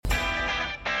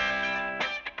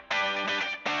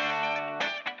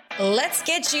Let's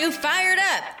get you fired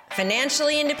up.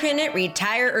 Financially independent,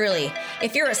 retire early.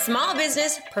 If you're a small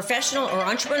business, professional, or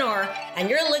entrepreneur, and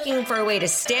you're looking for a way to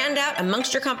stand out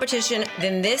amongst your competition,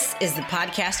 then this is the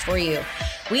podcast for you.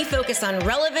 We focus on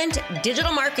relevant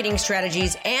digital marketing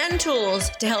strategies and tools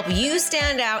to help you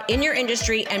stand out in your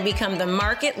industry and become the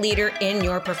market leader in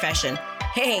your profession.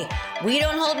 Hey, we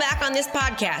don't hold back on this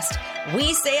podcast.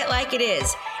 We say it like it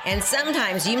is. And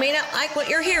sometimes you may not like what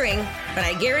you're hearing, but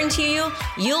I guarantee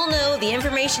you'll know the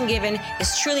information given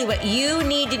is truly what you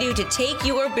need to do to take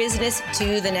your business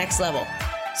to the next level.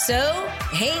 So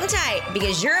hang tight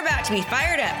because you're about to be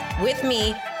fired up with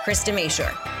me, Krista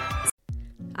Mashore.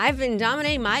 I've been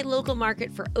dominating my local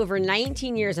market for over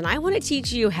 19 years, and I want to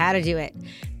teach you how to do it.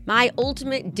 My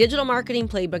ultimate digital marketing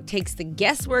playbook takes the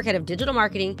guesswork out of digital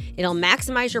marketing. It'll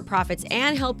maximize your profits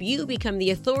and help you become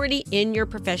the authority in your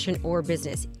profession or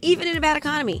business, even in a bad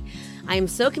economy. I am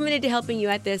so committed to helping you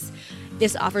at this.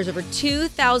 This offers over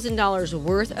 $2,000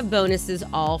 worth of bonuses,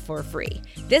 all for free.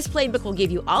 This playbook will give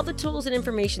you all the tools and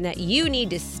information that you need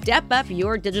to step up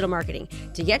your digital marketing.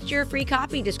 To get your free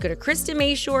copy, just go to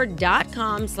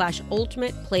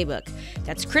KristaMashore.com/ultimate playbook.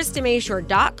 That's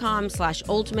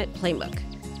KristaMashore.com/ultimate playbook.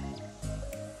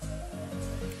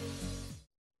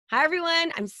 Hi,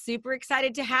 everyone. I'm super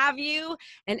excited to have you.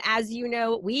 And as you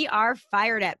know, we are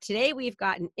fired up. Today, we've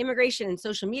got an immigration and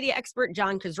social media expert,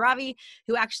 John Khosravi,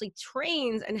 who actually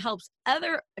trains and helps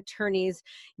other attorneys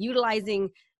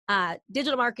utilizing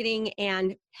digital marketing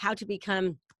and how to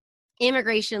become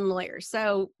immigration lawyers.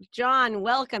 So, John,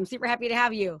 welcome. Super happy to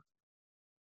have you.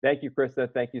 Thank you,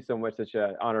 Krista. Thank you so much. Such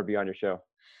an honor to be on your show.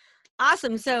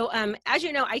 Awesome. So, as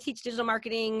you know, I teach digital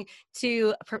marketing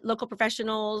to local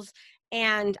professionals,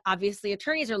 and obviously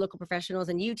attorneys are local professionals,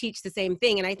 and you teach the same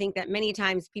thing. And I think that many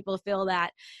times people feel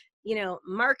that,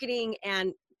 marketing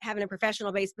and having a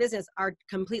professional-based business are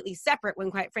completely separate when,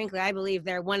 quite frankly, I believe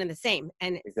they're one and the same.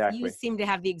 And Exactly. You seem to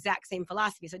have the exact same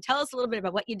philosophy. So tell us a little bit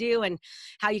about what you do and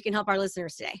how you can help our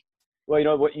listeners today.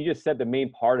 Well, what you just said, the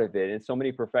main part of it, and so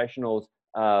many professionals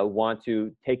want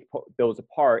to take those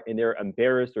apart, and they're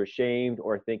embarrassed or ashamed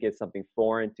or think it's something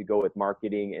foreign to go with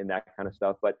marketing and that kind of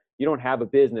stuff. But you don't have a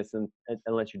business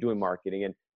unless you're doing marketing.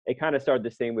 And it kind of started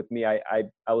the same with me. I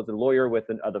was a lawyer with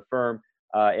another firm,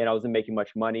 and I wasn't making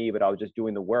much money, but I was just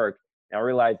doing the work. And I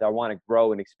realized I want to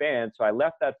grow and expand. So I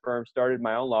left that firm, started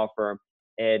my own law firm,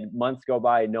 and months go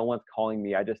by, no one's calling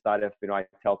me. I just thought if I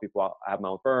tell people I have my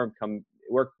own firm, come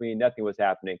work for me, nothing was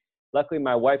happening. Luckily,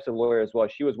 my wife's a lawyer as well.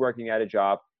 She was working at a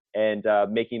job and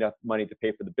making enough money to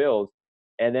pay for the bills.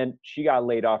 And then she got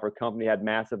laid off. Her company had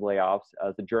massive layoffs.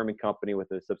 It's a German company with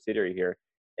a subsidiary here.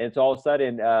 And so all of a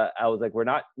sudden, I was like,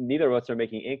 neither of us are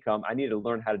making income. I need to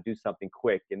learn how to do something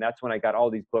quick. And that's when I got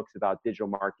all these books about digital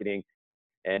marketing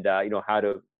and, how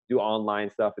to do online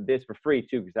stuff, and this for free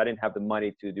too, because I didn't have the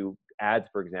money to do ads,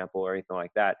 for example, or anything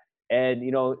like that. And,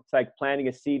 it's like planting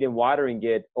a seed and watering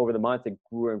it over the months. It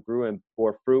grew and grew and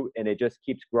bore fruit, and it just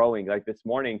keeps growing. Like this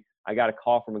morning, I got a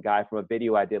call from a guy from a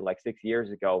video I did like 6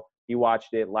 years ago. He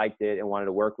watched it, liked it, and wanted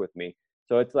to work with me.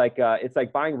 So it's like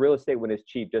buying real estate when it's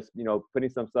cheap, just, putting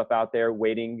some stuff out there,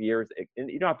 waiting years. And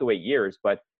you don't have to wait years,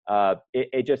 but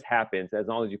it just happens as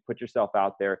long as you put yourself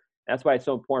out there. That's why it's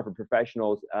so important for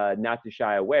professionals not to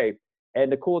shy away. And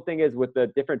the cool thing is with the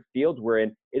different fields we're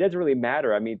in, it doesn't really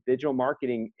matter. I mean, digital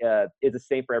marketing is the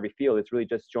same for every field. It's really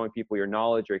just showing people your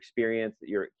knowledge, your experience,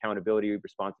 your accountability, your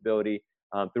responsibility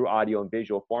through audio and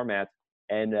visual formats.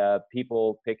 And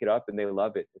people pick it up and they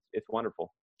love it. It's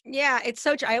wonderful. Yeah, it's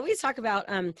so true. I always talk about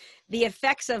the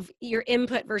effects of your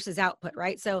input versus output,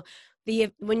 right? So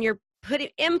when you're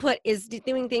input is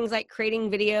doing things like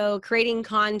creating video, creating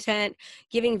content,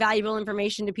 giving valuable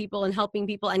information to people and helping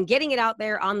people and getting it out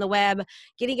there on the web,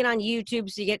 getting it on YouTube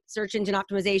so you get search engine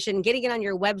optimization, getting it on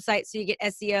your website so you get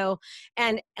SEO,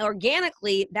 and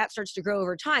organically that starts to grow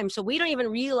over time. So we don't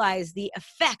even realize the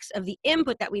effects of the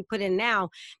input that we put in now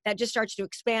that just starts to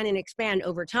expand and expand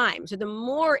over time. So the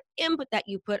more input that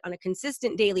you put on a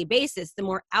consistent daily basis, the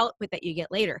more output that you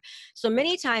get later. So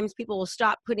many times people will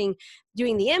stop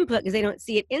doing the input because they don't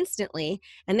see it instantly,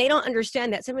 and they don't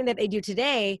understand that something that they do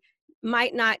today they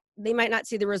might not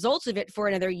see the results of it for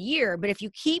another year. But if you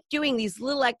keep doing these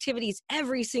little activities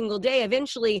every single day,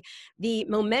 eventually the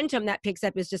momentum that picks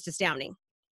up is just astounding.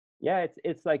 Yeah,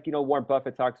 it's like, Warren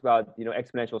Buffett talks about,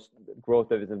 exponential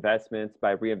growth of his investments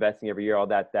by reinvesting every year, all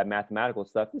that mathematical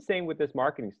stuff. The same with this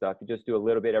marketing stuff. You just do a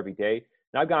little bit every day.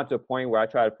 And I've gotten to a point where I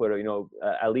try to put,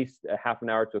 at least a half an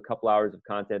hour to a couple hours of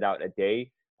content out a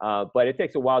day. But it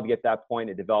takes a while to get that point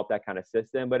and develop that kind of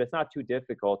system. But it's not too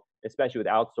difficult, especially with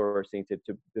outsourcing, to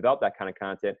develop that kind of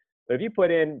content. But if you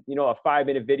put in, you know, a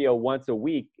 5-minute video once a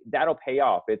week, that'll pay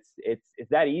off. It's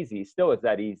that easy. Still, it's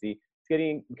that easy.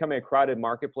 It's becoming a crowded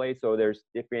marketplace, so there's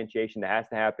differentiation that has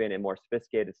to happen and more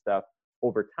sophisticated stuff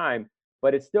over time.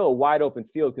 But it's still a wide open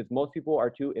field because most people are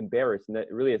too embarrassed, and that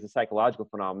really is a psychological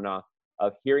phenomenon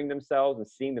of hearing themselves and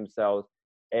seeing themselves,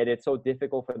 and it's so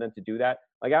difficult for them to do that.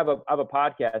 Like I have a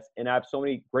podcast, and I have so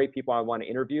many great people I want to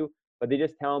interview, but they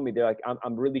just tell me, they're like,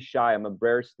 I'm really shy. I'm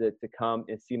embarrassed to come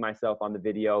and see myself on the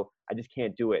video. I just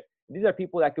can't do it. These are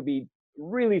people that could be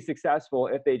really successful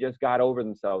if they just got over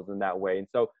themselves in that way. And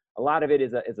so a lot of it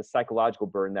is a psychological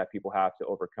burden that people have to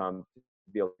overcome to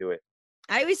be able to do it.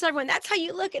 I always tell everyone that's how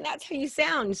you look and that's how you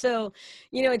sound. So,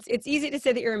 you know, it's easy to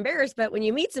say that you're embarrassed, but when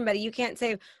you meet somebody, you can't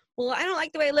say, well, I don't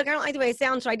like the way I look. I don't like the way I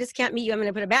sound. So I just can't meet you. I'm going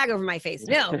to put a bag over my face.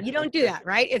 No, you don't do that.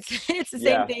 Right. It's the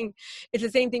same thing. It's the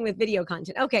same thing with video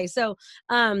content. Okay. So,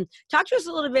 talk to us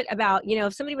a little bit about, you know,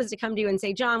 if somebody was to come to you and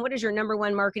say, John, what is your number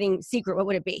one marketing secret? What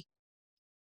would it be?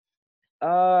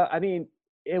 I mean,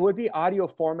 it would be audio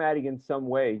formatting in some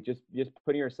way, just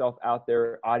putting yourself out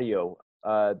there, audio.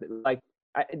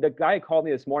 The guy who called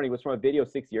me this morning was from a video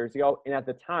 6 years ago, and at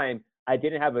the time I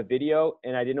didn't have a video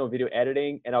and I didn't know video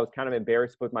editing, and I was kind of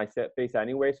embarrassed to put my face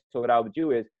anyway. So what I would do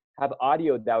is have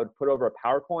audio that I would put over a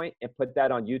PowerPoint and put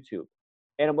that on YouTube.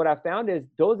 And what I found is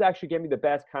those actually give me the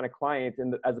best kind of clients,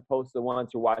 as opposed to the ones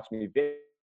who watch me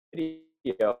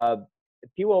video.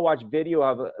 People who watch video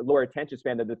have a lower attention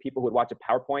span than the people who would watch a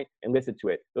PowerPoint and listen to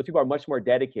it. Those people are much more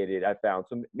dedicated, I found.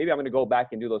 So maybe I'm going to go back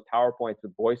and do those PowerPoints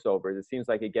with voiceovers. It seems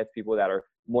like it gets people that are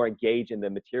more engaged in the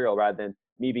material rather than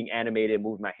me being animated and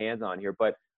moving my hands on here.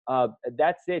 But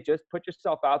that's it. Just put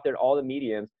yourself out there in all the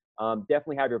mediums.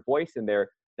 Definitely have your voice in there.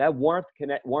 That warmth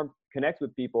connects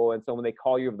with people. And so when they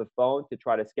call you over the phone to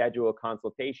try to schedule a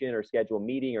consultation or schedule a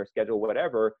meeting or schedule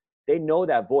whatever, they know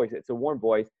that voice. It's a warm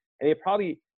voice. And they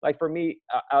probably, like for me,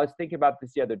 I was thinking about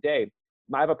this the other day.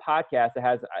 I have a podcast that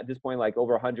has at this point like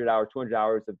over 100 hours, 200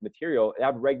 hours of material. I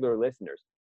have regular listeners.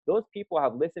 Those people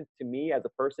have listened to me as a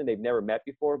person they've never met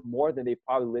before more than they've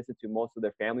probably listened to most of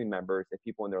their family members and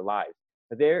people in their lives.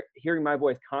 But they're hearing my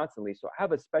voice constantly. So I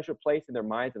have a special place in their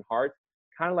minds and hearts,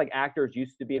 kind of like actors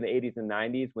used to be in the 80s and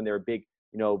 90s when they were big,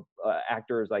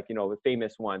 actors, like, the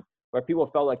famous ones, where people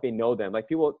felt like they know them. Like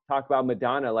people talk about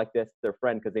Madonna like this, their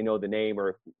friend, because they know the name,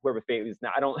 or whoever famous.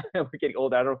 Now, we're getting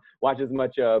older. I don't watch as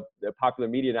much popular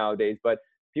media nowadays, but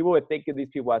people would think of these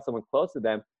people as someone close to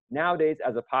them. Nowadays,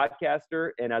 as a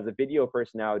podcaster and as a video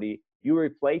personality, you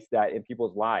replace that in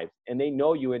people's lives, and they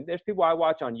know you. And there's people I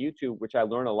watch on YouTube, which I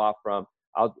learn a lot from.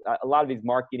 A lot of these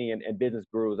marketing and business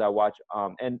gurus I watch,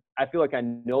 and I feel like I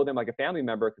know them like a family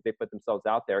member because they put themselves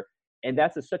out there. And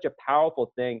that's such a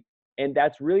powerful thing. And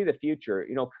that's really the future.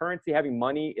 Currency, having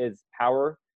money is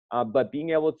power, but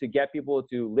being able to get people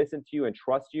to listen to you and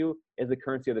trust you is the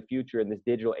currency of the future in this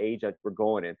digital age that we're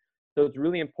going in. So it's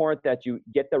really important that you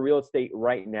get the real estate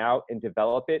right now and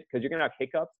develop it, because you're going to have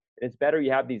hiccups. And it's better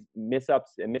you have these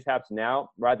mishaps now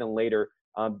rather than later,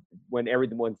 when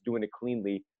everyone's doing it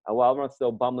cleanly. While everyone's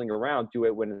still bumbling around, do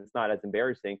it when it's not as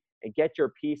embarrassing, and get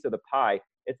your piece of the pie.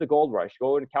 It's the gold rush.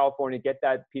 Go to California, get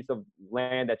that piece of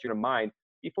land that you're going to mine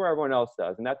before everyone else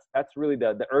does. And that's really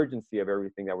the urgency of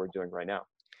everything that we're doing right now.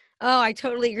 Oh, I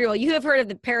totally agree. Well, you have heard of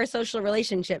the parasocial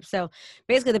relationship. So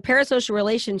basically the parasocial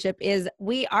relationship is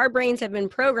our brains have been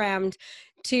programmed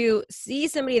to see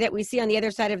somebody that we see on the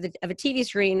other side of a TV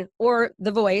screen or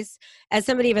the voice as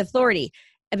somebody of authority.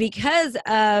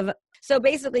 So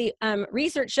basically,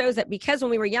 research shows that because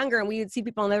when we were younger and we would see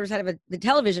people on the other side of the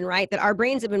television, right, that our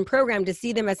brains have been programmed to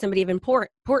see them as somebody of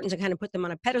importance and kind of put them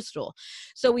on a pedestal.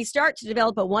 So we start to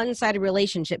develop a one-sided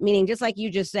relationship, meaning just like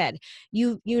you just said,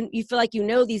 you feel like you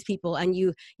know these people and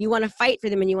you want to fight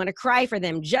for them and you want to cry for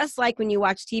them, just like when you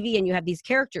watch TV and you have these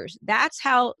characters. That's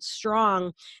how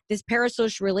strong this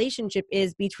parasocial relationship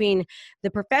is between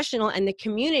the professional and the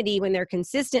community when they're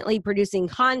consistently producing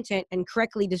content and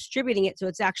correctly distributing it so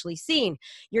it's actually seen.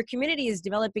 Your community is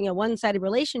developing a one-sided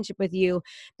relationship with you.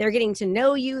 They're getting to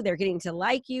know you. They're getting to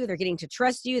like you. They're getting to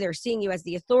trust you. They're seeing you as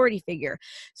the authority figure.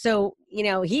 So,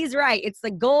 he's right. It's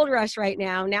the gold rush right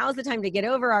now. Now's the time to get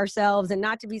over ourselves and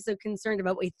not to be so concerned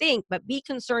about what we think, but be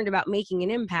concerned about making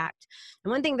an impact.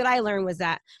 And one thing that I learned was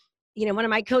that one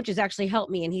of my coaches actually helped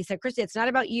me, and he said, Christy, it's not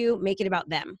about you, make it about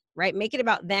them, right? Make it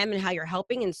about them and how you're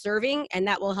helping and serving, and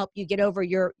that will help you get over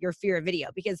your fear of video,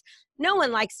 because no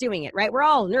one likes doing it, right? We're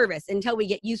all nervous until we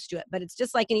get used to it, but it's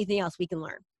just like anything else we can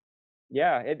learn.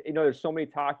 Yeah, there's so many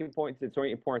talking points. It's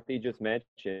very important that you just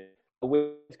mentioned.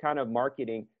 With this kind of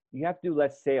marketing, you have to do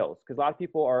less sales, because a lot of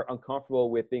people are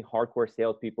uncomfortable with being hardcore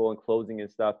salespeople and closing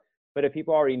and stuff. But if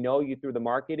people already know you through the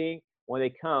marketing, when they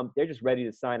come, they're just ready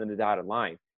to sign on the dotted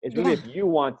line. It's really if you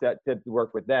want to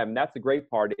work with them. And that's the great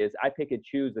part is I pick and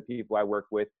choose the people I work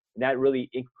with. And that really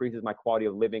increases my quality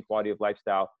of living, quality of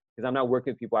lifestyle, because I'm not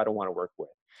working with people I don't want to work with.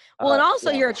 Well, and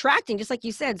also you're attracting, just like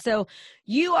you said. So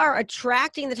you are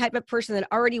attracting the type of person that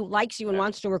already likes you and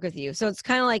wants to work with you. So it's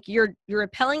kind of like you're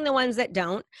repelling the ones that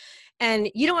don't. And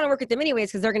you don't want to work with them anyways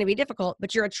because they're going to be difficult,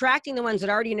 but you're attracting the ones that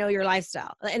already know your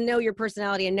lifestyle and know your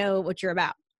personality and know what you're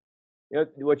about. You know,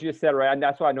 what you just said, right? And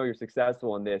that's why I know you're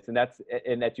successful in this. And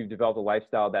that you've developed a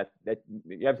lifestyle that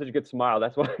you have such a good smile.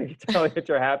 That's why I can tell that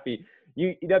you're happy.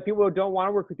 You know, people who don't want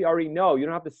to work with you already know. You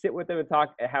don't have to sit with them and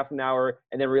talk a half an hour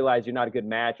and then realize you're not a good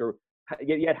match, or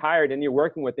get hired and you're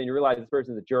working with them and you realize this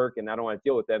person's a jerk and I don't want to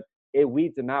deal with them. It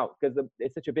weeds them out because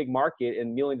it's such a big market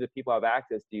and millions of people have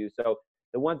access to you. So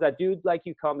the ones that do like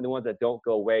you come and the ones that don't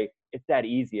go away. It's that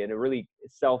easy, and it really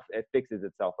it fixes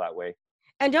itself that way.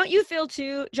 And don't you feel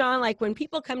too, John, like when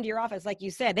people come to your office, like you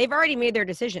said, they've already made their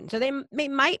decision. So they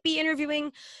might be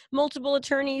interviewing multiple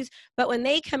attorneys, but when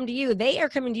they come to you, they are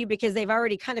coming to you because they've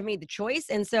already kind of made the choice.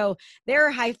 And so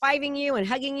they're high-fiving you and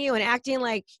hugging you and acting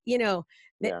like, you know,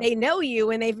 they know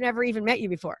you and they've never even met you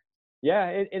before.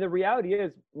 Yeah, and the reality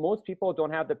is most people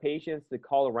don't have the patience to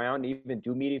call around and even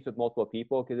do meetings with multiple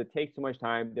people because it takes too much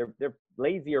time. They're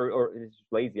lazy or it's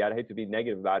just lazy. I hate to be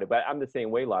negative about it, but I'm the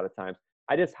same way a lot of times.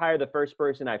 I just hire the first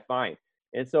person I find.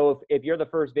 And so if you're the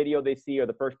first video they see or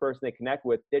the first person they connect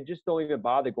with, they just don't even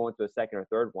bother going to a second or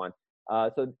third one.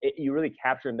 You really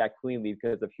capture them that cleanly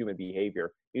because of human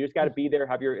behavior. You just got to be there,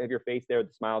 have your face there,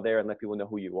 the smile there, and let people know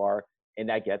who you are, and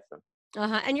that gets them.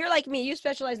 And you're like me. You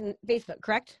specialize in Facebook,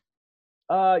 correct?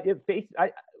 I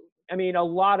mean, a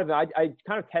lot of it. I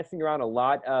kind of testing around a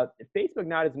lot. Facebook,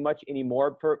 not as much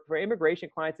anymore. For immigration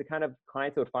clients, the kind of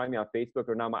clients that would find me on Facebook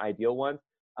are not my ideal ones.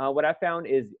 What I found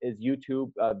is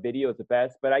YouTube video is the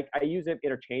best, but I use it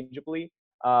interchangeably.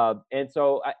 And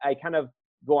so I kind of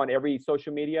go on every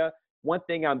social media. One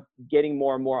thing I'm getting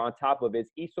more and more on top of is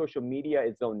each social media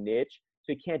is its own niche.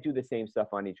 So you can't do the same stuff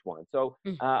on each one. So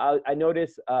I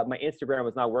noticed my Instagram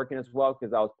was not working as well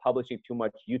because I was publishing too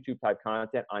much YouTube type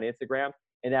content on Instagram,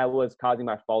 and that was causing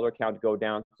my follower count to go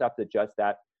down. So I have to adjust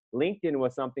that. LinkedIn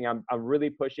was something I'm really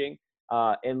pushing.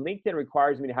 And LinkedIn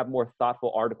requires me to have more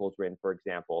thoughtful articles written, for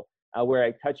example, where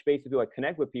I touch base with people, I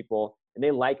connect with people, and they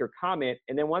like or comment.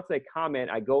 And then once they comment,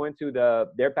 I go into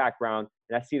their background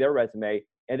and I see their resume,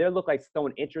 and they look like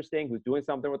someone interesting who's doing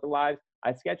something with their lives.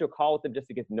 I schedule a call with them just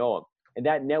to get to know them. And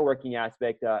that networking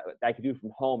aspect that I could do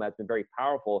from home has been very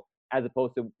powerful, as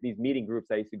opposed to these meeting groups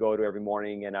I used to go to every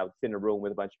morning, and I would sit in a room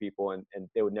with a bunch of people and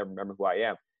they would never remember who I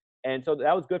am. And so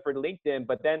that was good for LinkedIn.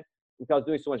 But then because I was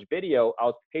doing so much video, I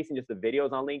was pasting just the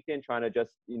videos on LinkedIn, trying to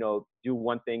just, do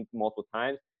one thing multiple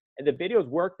times. And the videos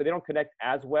work, but they don't connect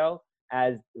as well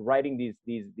as writing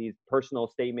these personal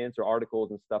statements or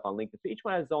articles and stuff on LinkedIn. So each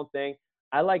one has its own thing.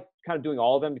 I like kind of doing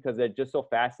all of them because they're just so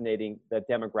fascinating, the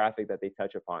demographic that they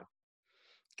touch upon.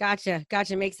 Gotcha.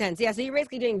 Makes sense. Yeah. So you're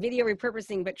basically doing video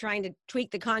repurposing, but trying to tweak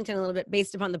the content a little bit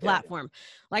based upon the platform.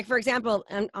 Like, for example,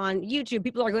 on YouTube,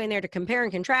 people are going there to compare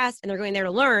and contrast, and they're going there to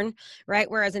learn, right?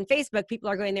 Whereas in Facebook, people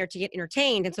are going there to get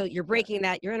entertained. And so you're breaking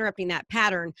that, you're interrupting that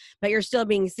pattern, but you're still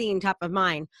being seen top of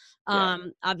mind,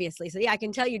 obviously. So yeah, I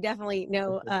can tell you definitely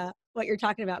know what you're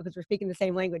talking about because we're speaking the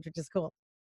same language, which is cool.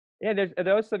 Yeah,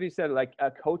 there's stuff you said, like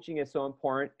coaching is so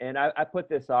important. And I put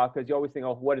this off because you always think,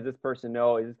 oh, what does this person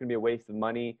know? Is this going to be a waste of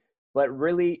money? But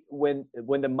really, when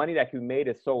the money that you made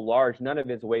is so large, none of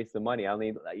it is a waste of money. I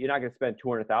mean, you're not going to spend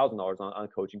 $200,000 on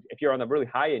coaching. If you're on the really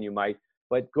high end, you might.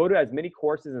 But go to as many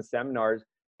courses and seminars.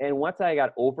 And once I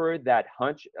got over that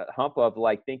hump of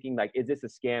like thinking, like, is this a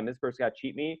scam? This person got to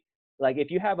cheat me. Like,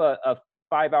 if you have a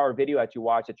 5-hour video that you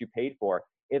watch that you paid for,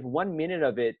 if 1 minute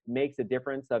of it makes a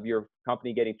difference of your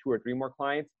company getting 2 or 3 more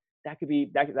clients, that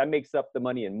makes up the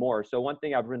money and more. So one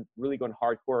thing I've been really going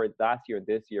hardcore last year,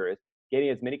 this year, is getting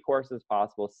as many courses as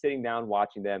possible, sitting down,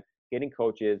 watching them, getting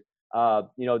coaches.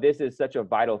 This is such a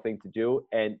vital thing to do.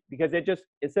 And because it just,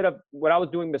 instead of what I was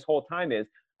doing this whole time is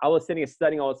I was sitting and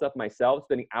studying all this stuff myself,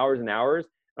 spending hours and hours.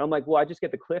 And I'm like, well, I just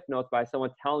get the cliff notes by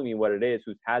someone telling me what it is,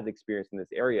 who has experience in this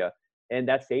area. And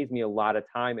that saves me a lot of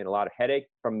time and a lot of headache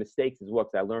from mistakes as well,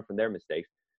 because I learned from their mistakes.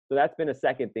 So that's been a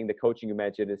second thing. The coaching you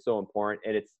mentioned is so important.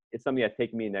 And it's something that's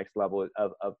taken me to the next level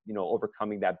of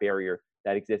overcoming that barrier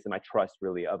that exists in my trust,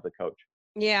 really, of the coach.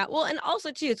 Yeah. Well, and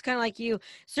also too, it's kind of like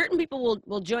certain people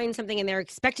will join something and they're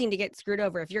expecting to get screwed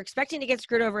over. If you're expecting to get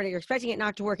screwed over and you're expecting it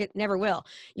not to work, it never will.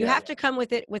 You have to come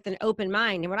with it with an open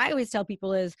mind. And what I always tell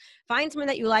people is find someone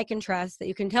that you like and trust, that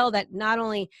you can tell that not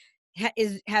only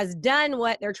has done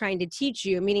what they're trying to teach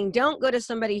you, meaning don't go to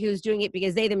somebody who's doing it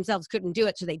because they themselves couldn't do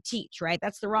it, so they teach, right?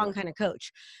 That's the wrong kind of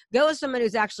coach. Go with someone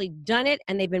who's actually done it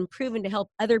and they've been proven to help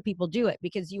other people do it,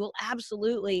 because you will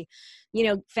absolutely,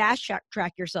 fast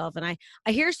track yourself. And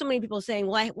I hear so many people saying,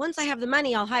 well, once I have the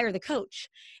money, I'll hire the coach.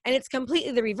 And it's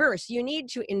completely the reverse. You need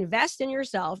to invest in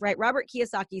yourself, right? Robert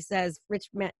Kiyosaki says, Rich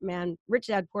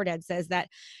Dad Poor Dad says that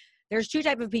there's two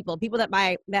types of people that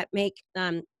buy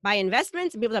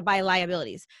investments and people that buy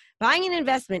liabilities. Buying an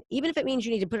investment, even if it means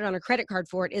you need to put it on a credit card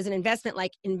for it, is an investment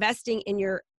like investing in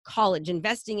your college,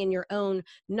 investing in your own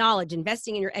knowledge,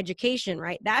 investing in your education,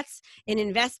 right? That's an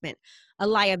investment. A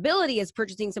liability is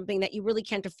purchasing something that you really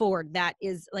can't afford, that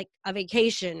is like a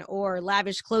vacation or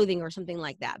lavish clothing or something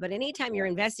like that. But anytime you're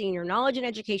investing in your knowledge and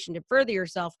education to further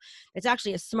yourself, it's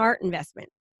actually a smart investment.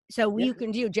 So you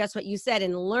can do just what you said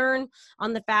and learn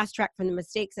on the fast track from the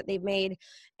mistakes that they've made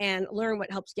and learn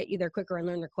what helps get you there quicker and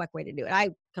learn the correct way to do it. I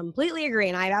completely agree.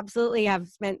 And I absolutely have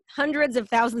spent hundreds of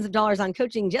thousands of dollars on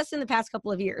coaching just in the past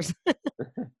couple of years.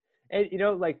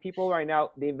 And, like people right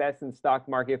now, they invest in stock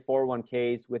market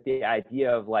 401ks with the idea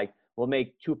of like, we'll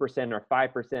make 2% or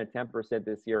 5%, 10%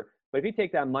 this year. But if you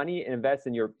take that money and invest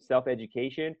in your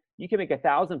self-education, you can make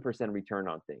 1,000% return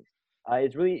on things.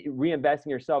 It's really reinvesting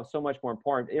yourself so much more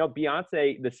important.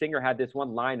 Beyonce, the singer, had this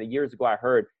one line that years ago I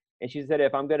heard, and she said,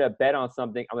 if I'm going to bet on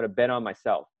something, I'm going to bet on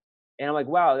myself. And I'm like,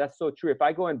 wow, that's so true. If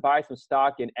I go and buy some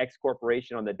stock in X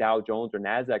corporation on the Dow Jones or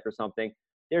NASDAQ or something,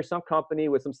 there's some company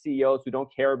with some CEOs who don't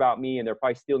care about me and they're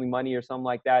probably stealing money or something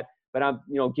like that. But I'm,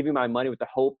 giving my money with the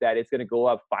hope that it's going to go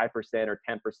up 5% or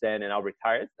 10% and I'll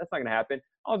retire. That's not going to happen.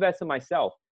 I'll invest in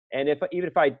myself. And even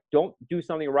if I don't do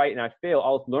something right and I fail,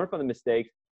 I'll learn from the mistakes.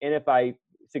 And if I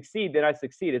succeed, then I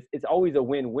succeed. It's always a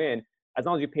win-win as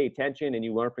long as you pay attention and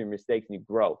you learn from your mistakes and you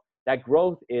grow. That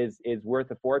growth is worth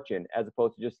a fortune, as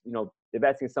opposed to just,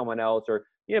 investing in someone else or,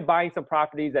 buying some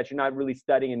properties that you're not really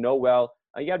studying and know well.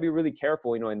 You got to be really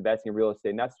careful, investing in real estate.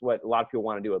 And that's what a lot of people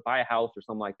want to do, buy a house or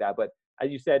something like that. But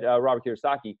as you said, Robert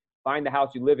Kiyosaki, buying the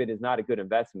house you live in is not a good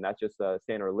investment. That's just a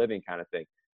standard of living kind of thing.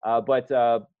 But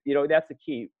that's the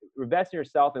key. Invest in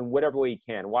yourself in whatever way you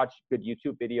can. Watch good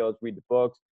YouTube videos, read the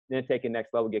books, then take it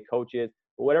next level, get coaches.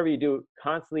 But whatever you do,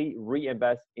 constantly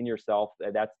reinvest in yourself.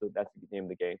 That's the name of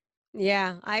the game.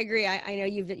 Yeah, I agree. I know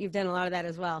you've done a lot of that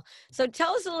as well. So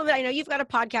tell us a little bit. I know you've got a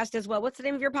podcast as well. What's the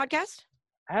name of your podcast?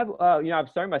 I have, I'm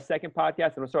starting my second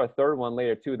podcast, and I'll start a third one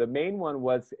later too. The main one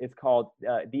it's called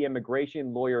the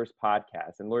Immigration Lawyers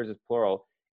Podcast, and lawyers is plural.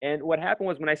 And what happened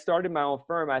was when I started my own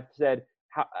firm, I said,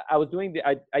 I was doing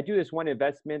I do this one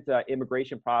investment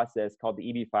immigration process called the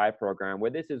EB-5 program,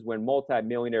 where this is when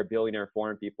multi-millionaire, billionaire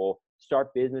foreign people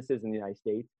start businesses in the United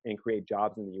States and create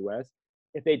jobs in the U.S.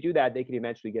 If they do that, they can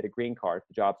eventually get a green card.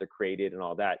 The jobs are created and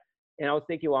all that. And I was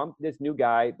thinking, well, I'm this new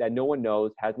guy that no one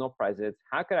knows, has no presence.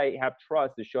 How could I have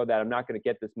trust to show that I'm not going to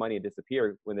get this money and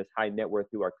disappear when this high net worth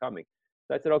people are coming?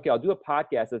 So I said, okay, I'll do a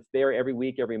podcast that's there every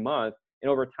week, every month. And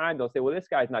over time, they'll say, well, this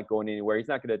guy's not going anywhere. He's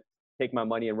not going to take my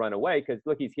money and run away because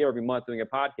look, he's here every month doing a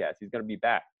podcast. He's going to be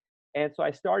back. And so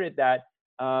I started that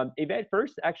event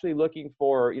first, actually looking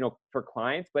for, for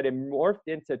clients, but it morphed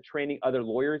into training other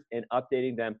lawyers and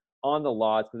updating them on the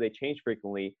laws because they change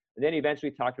frequently. And then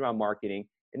eventually talking about marketing.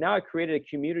 And now I created a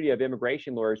community of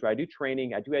immigration lawyers where I do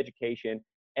training, I do education.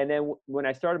 And then when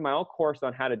I started my own course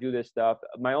on how to do this stuff,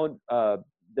 my own,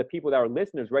 the people that were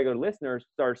listeners, regular listeners,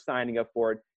 started signing up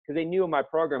for it because they knew in my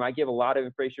program, I give a lot of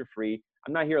information free.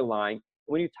 I'm not here lying.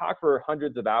 When you talk for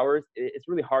hundreds of hours, it's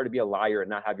really hard to be a liar and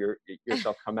not have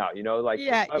yourself come out,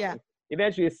 Yeah.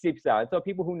 Eventually it seeps out. And so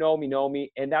people who know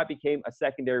me, and that became a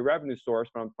secondary revenue source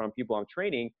from people I'm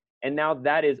training. And now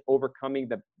that is overcoming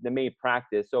the main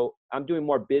practice. So I'm doing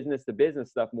more business to business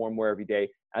stuff more and more every day,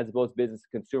 as opposed to business to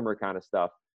consumer kind of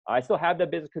stuff. I still have that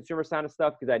business consumer kind of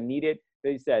stuff because I need it.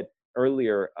 As you said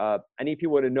earlier, I need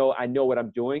people to know I know what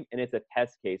I'm doing, and it's a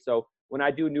test case. So when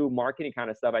I do new marketing kind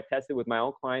of stuff, I test it with my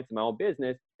own clients and my own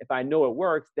business. If I know it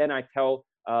works, then I tell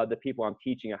the people I'm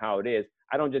teaching how it is.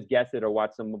 I don't just guess it or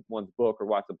watch someone's book or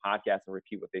watch some podcast and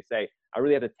repeat what they say. I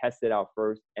really have to test it out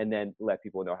first and then let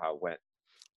people know how it went.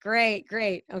 Great.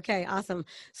 Okay, awesome.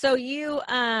 So you,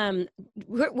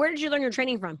 where did you learn your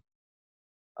training from?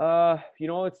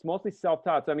 It's mostly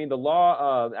self-taught. So, I mean, the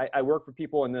law, I work for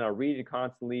people and then I read it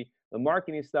constantly. The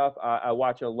marketing stuff, I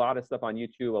watch a lot of stuff on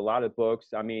YouTube, a lot of books.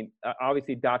 I mean,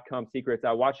 obviously .com secrets.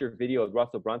 I watched your video with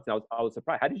Russell Brunson. I was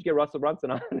surprised. How did you get Russell Brunson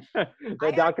on?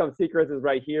 The .com secrets is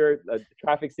right here. The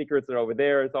traffic secrets are over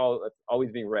there. It's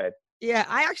always being read. Yeah,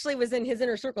 I actually was in his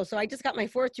inner circle. So I just got my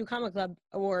 4th 2 Comma Club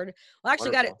award. Well, I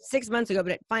actually got it 6 months ago,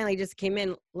 but it finally just came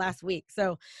in last week.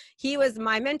 So he was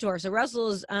my mentor. So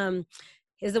Russell's,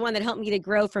 is the one that helped me to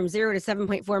grow from 0 to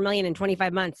 7.4 million in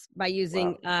 25 months by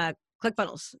using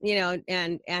ClickFunnels,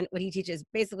 and what he teaches,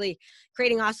 basically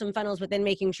creating awesome funnels, but then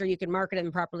making sure you can market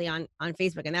them properly on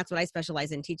Facebook. And that's what I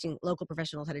specialize in, teaching local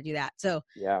professionals how to do that. So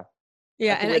Yeah.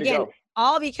 yeah. That's the And way to again, go.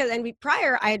 all because,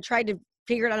 prior I had tried to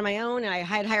figure it out on my own, and I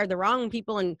had hired the wrong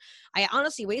people, and I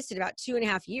honestly wasted about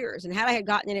 2.5 years. And had I had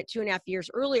gotten in it 2.5 years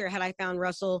earlier, had I found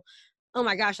Russell, oh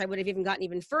my gosh, I would have even gotten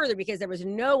even further, because there was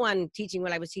no one teaching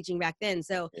what I was teaching back then.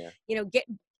 So, Yeah.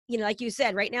 Like you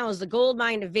said, right now is the gold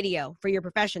mine of video for your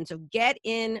profession. So get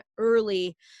in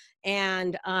early,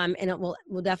 and it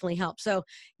will definitely help. So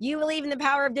you believe in the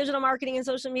power of digital marketing and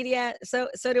social media. So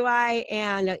do I.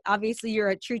 And obviously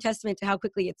you're a true testament to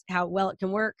how well it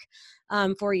can work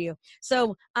for you.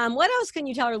 So what else can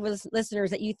you tell our listeners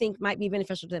that you think might be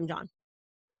beneficial to them, John?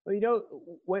 Well,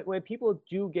 when people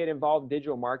do get involved in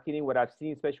digital marketing, what I've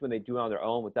seen, especially when they do it on their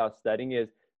own without studying, is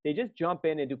they just jump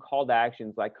in and do call to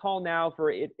actions like call now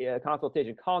for a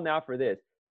consultation, call now for this.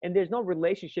 And there's no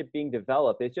relationship being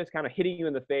developed. It's just kind of hitting you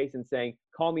in the face and saying,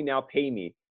 call me now, pay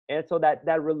me. And so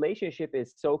that relationship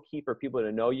is so key for people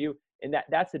to know you. And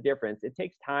that's the difference. It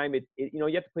takes time. You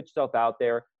have to put yourself out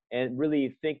there and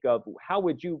really think of how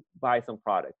would you buy some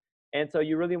product. And so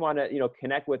you really want to,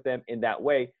 connect with them in that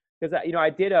way. Because, I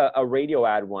did a radio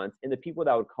ad once, and the people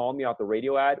that would call me off the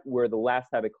radio ad were the last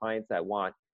type of clients I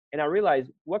want. And I realized,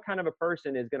 what kind of a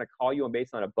person is going to call you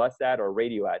based on a bus ad or a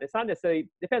radio ad? It's not necessarily,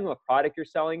 depends on what product you're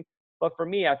selling. But for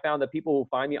me, I found that people who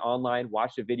find me online,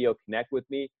 watch the video, connect with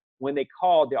me, when they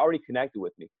call, they already connected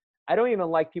with me. I don't even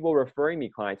like people referring me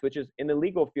clients, which is in the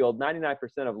legal field, 99%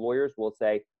 of lawyers will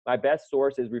say, my best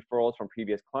source is referrals from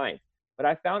previous clients. But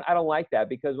I found I don't like that,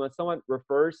 because when someone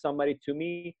refers somebody to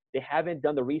me, they haven't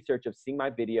done the research of seeing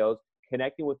my videos,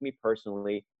 connecting with me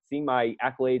personally, seeing my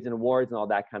accolades and awards and all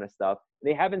that kind of stuff.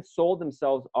 They haven't sold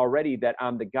themselves already that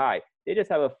I'm the guy. They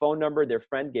just have a phone number their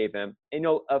friend gave them. And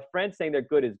a friend saying they're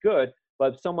good is good,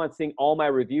 but if someone's seeing all my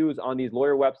reviews on these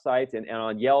lawyer websites and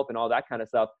on Yelp and all that kind of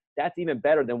stuff, that's even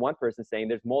better than one person saying.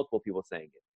 There's multiple people saying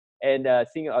it. And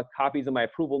seeing copies of my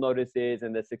approval notices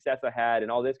and the success I had and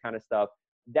all this kind of stuff,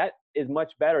 that is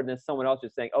much better than someone else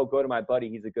just saying, oh, go to my buddy,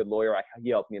 he's a good lawyer,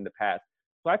 he helped me in the past.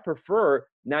 So I prefer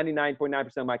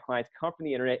 99.9% of my clients come from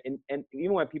the internet. And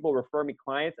even when people refer me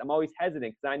clients, I'm always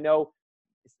hesitant, because I know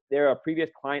they're a previous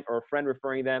client or a friend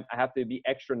referring them. I have to be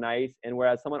extra nice. And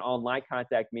whereas someone online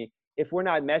contact me, if we're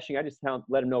not meshing, I just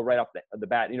let them know right off the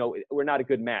bat, we're not a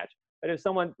good match. But if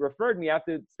someone referred me, I have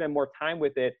to spend more time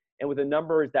with it. And with the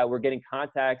numbers that we're getting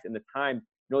contacts and the time,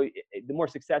 the more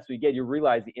success we get, you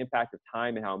realize the impact of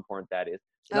time and how important that is.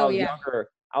 When I was younger,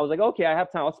 I was like, okay, I have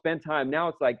time, I'll spend time. Now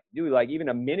it's like, dude, like even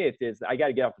a minute I got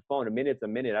to get off the phone. A minute's a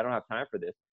minute. I don't have time for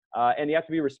this. And you have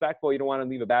to be respectful. You don't want to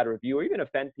leave a bad review or even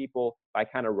offend people by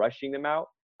kind of rushing them out.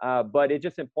 But it's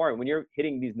just important when you're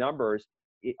hitting these numbers,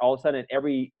 all of a sudden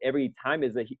every time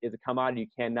is a commodity you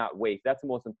cannot waste. That's the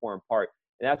most important part.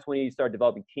 And that's when you start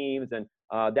developing teams. And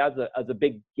that was a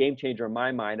big game changer in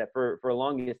my mind. That for the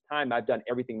longest time, I've done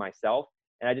everything myself.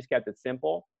 And I just kept it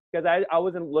simple, because I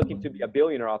wasn't looking to be a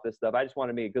billionaire off this stuff. I just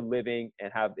wanted to make a good living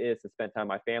and have this and spend time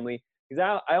with my family.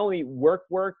 Because I only work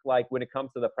like when it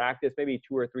comes to the practice, maybe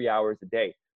 2 or 3 hours a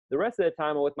day. The rest of the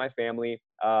time I'm with my family,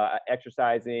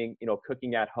 exercising,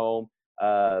 cooking at home,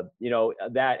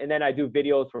 that. And then I do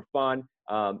videos for fun.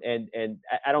 And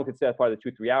I don't consider that part of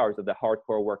the 2-3 hours of the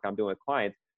hardcore work I'm doing with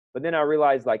clients. But then I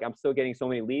realized, like, I'm still getting so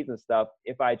many leads and stuff.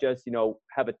 If I just,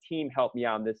 have a team help me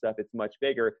out on this stuff, it's much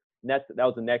bigger. And that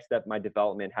was the next step in my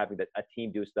development, having a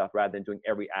team do stuff rather than doing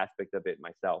every aspect of it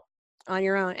myself. On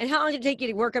your own. And how long did it take you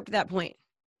to work up to that point?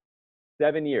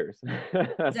 7 years.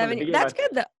 7 years. That's good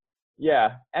though.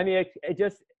 Yeah. I mean,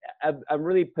 I'm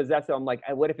really possessive. I'm like,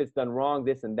 what if it's done wrong,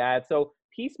 this and that. So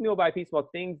piecemeal by piecemeal,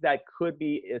 things that could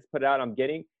be is put out, I'm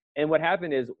getting. And what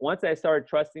happened is, once I started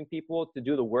trusting people to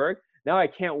do the work, now I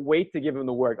can't wait to give them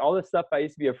the work. All the stuff I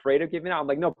used to be afraid of giving out, I'm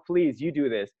like, no, please, you do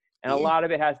this. And a lot of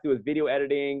it has to do with video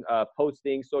editing,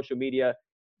 posting, social media,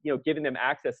 giving them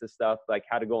access to stuff like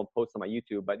how to go and post on my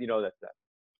YouTube. But that's that.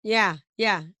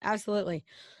 Yeah, absolutely.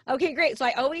 Okay, great. So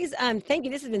I always thank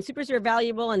you. This has been super, super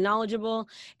valuable and knowledgeable.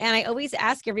 And I always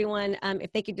ask everyone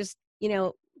if they could just,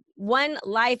 one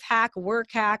life hack, work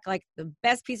hack, like the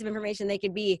best piece of information they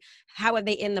could be, how would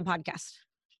they end the podcast?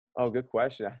 Oh, good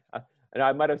question. And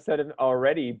I might have said it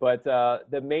already, but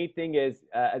the main thing is,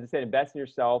 as I said, invest in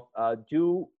yourself,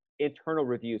 do internal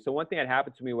reviews. So one thing that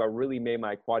happened to me where I really made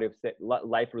my quality of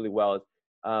life really well is,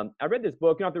 I read this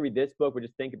book. You don't have to read this book, but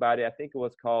just think about it. I think it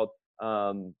was called,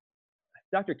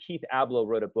 Dr. Keith Abloh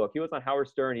wrote a book. He was on Howard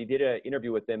Stern. He did an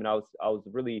interview with him, and I was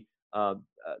really,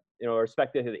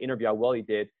 respected the interview, how well he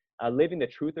did. Living the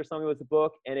Truth or something was the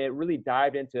book. And it really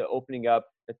dived into opening up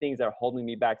the things that are holding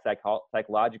me back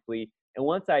psychologically. And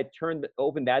once I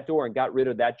opened that door and got rid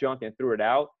of that junk and threw it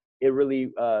out, it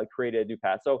really created a new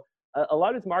path. So a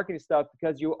lot of this marketing stuff,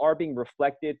 because you are being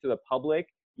reflected to the public,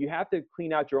 you have to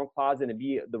clean out your own closet and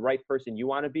be the right person you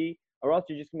want to be, or else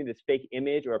you're just going to be this fake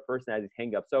image or a person that has these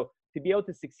hang-ups. So to be able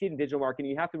to succeed in digital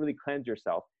marketing, you have to really cleanse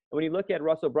yourself. And when you look at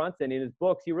Russell Brunson in his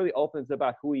books, he really opens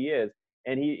about who he is,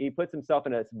 and he puts himself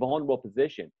in a vulnerable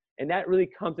position. And that really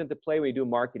comes into play when you do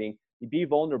marketing. You be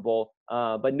vulnerable,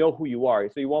 but know who you are.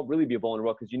 So you won't really be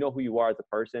vulnerable because you know who you are as a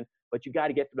person, but you got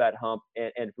to get through that hump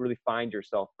and really find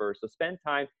yourself first. So spend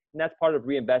time, and that's part of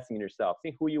reinvesting in yourself.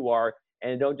 See who you are,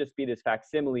 and don't just be this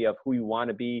facsimile of who you want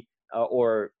to be,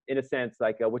 or in a sense,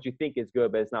 like what you think is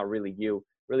good, but it's not really you.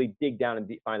 Really dig down and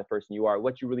find the person you are,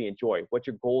 what you really enjoy, what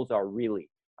your goals are really.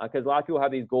 Because a lot of people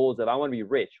have these goals of, I want to be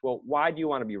rich. Well, why do you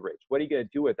want to be rich? What are you going to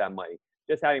do with that money?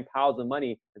 Just having piles of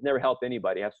money has never helped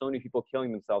anybody. I have so many people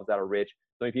killing themselves that are rich.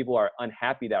 So many people are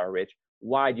unhappy that are rich.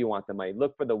 Why do you want the money?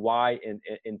 Look for the why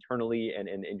internally and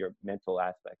in your mental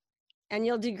aspects. And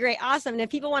you'll do great. Awesome. And if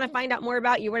people want to find out more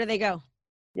about you, where do they go?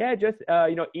 Yeah, just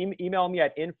email me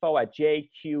at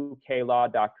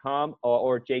info@jqklaw.com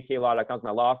or jklaw.com is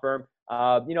my law firm.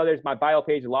 There's my bio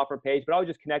page, the law firm page, but I would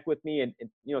just connect with me and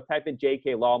type in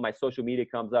JK Law. My social media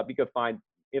comes up. You can find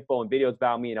info and videos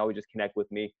about me, and always just connect with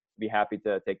me. Be happy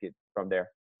to take it from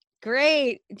there.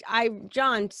 Great.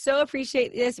 John, so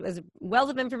appreciate this. It was a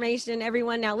wealth of information,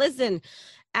 everyone. Now listen,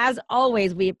 as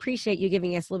always, we appreciate you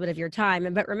giving us a little bit of your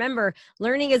time. But remember,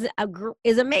 learning is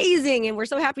amazing, and we're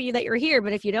so happy that you're here.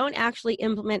 But if you don't actually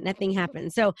implement, nothing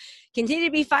happens. So continue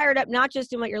to be fired up, not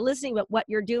just in what you're listening, but what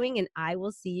you're doing. And I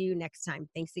will see you next time.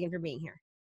 Thanks again for being here.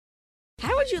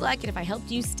 How would you like it if I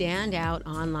helped you stand out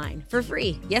online for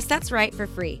free? Yes, that's right, for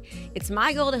free. It's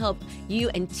my goal to help you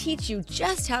and teach you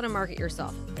just how to market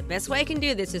yourself. The best way I can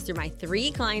do this is through my 3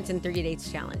 Clients in 30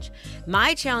 Days challenge.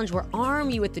 My challenge will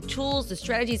arm you with the tools, the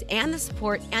strategies, and the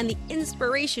support and the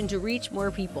inspiration to reach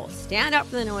more people, stand out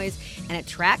from the noise, and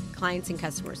attract clients and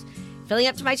customers. Filling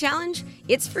up to my challenge?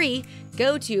 It's free.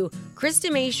 Go to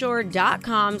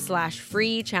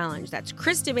KristaMashore.com/free challenge. That's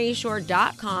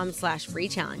KristaMashore.com/free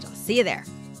challenge. I'll see you there.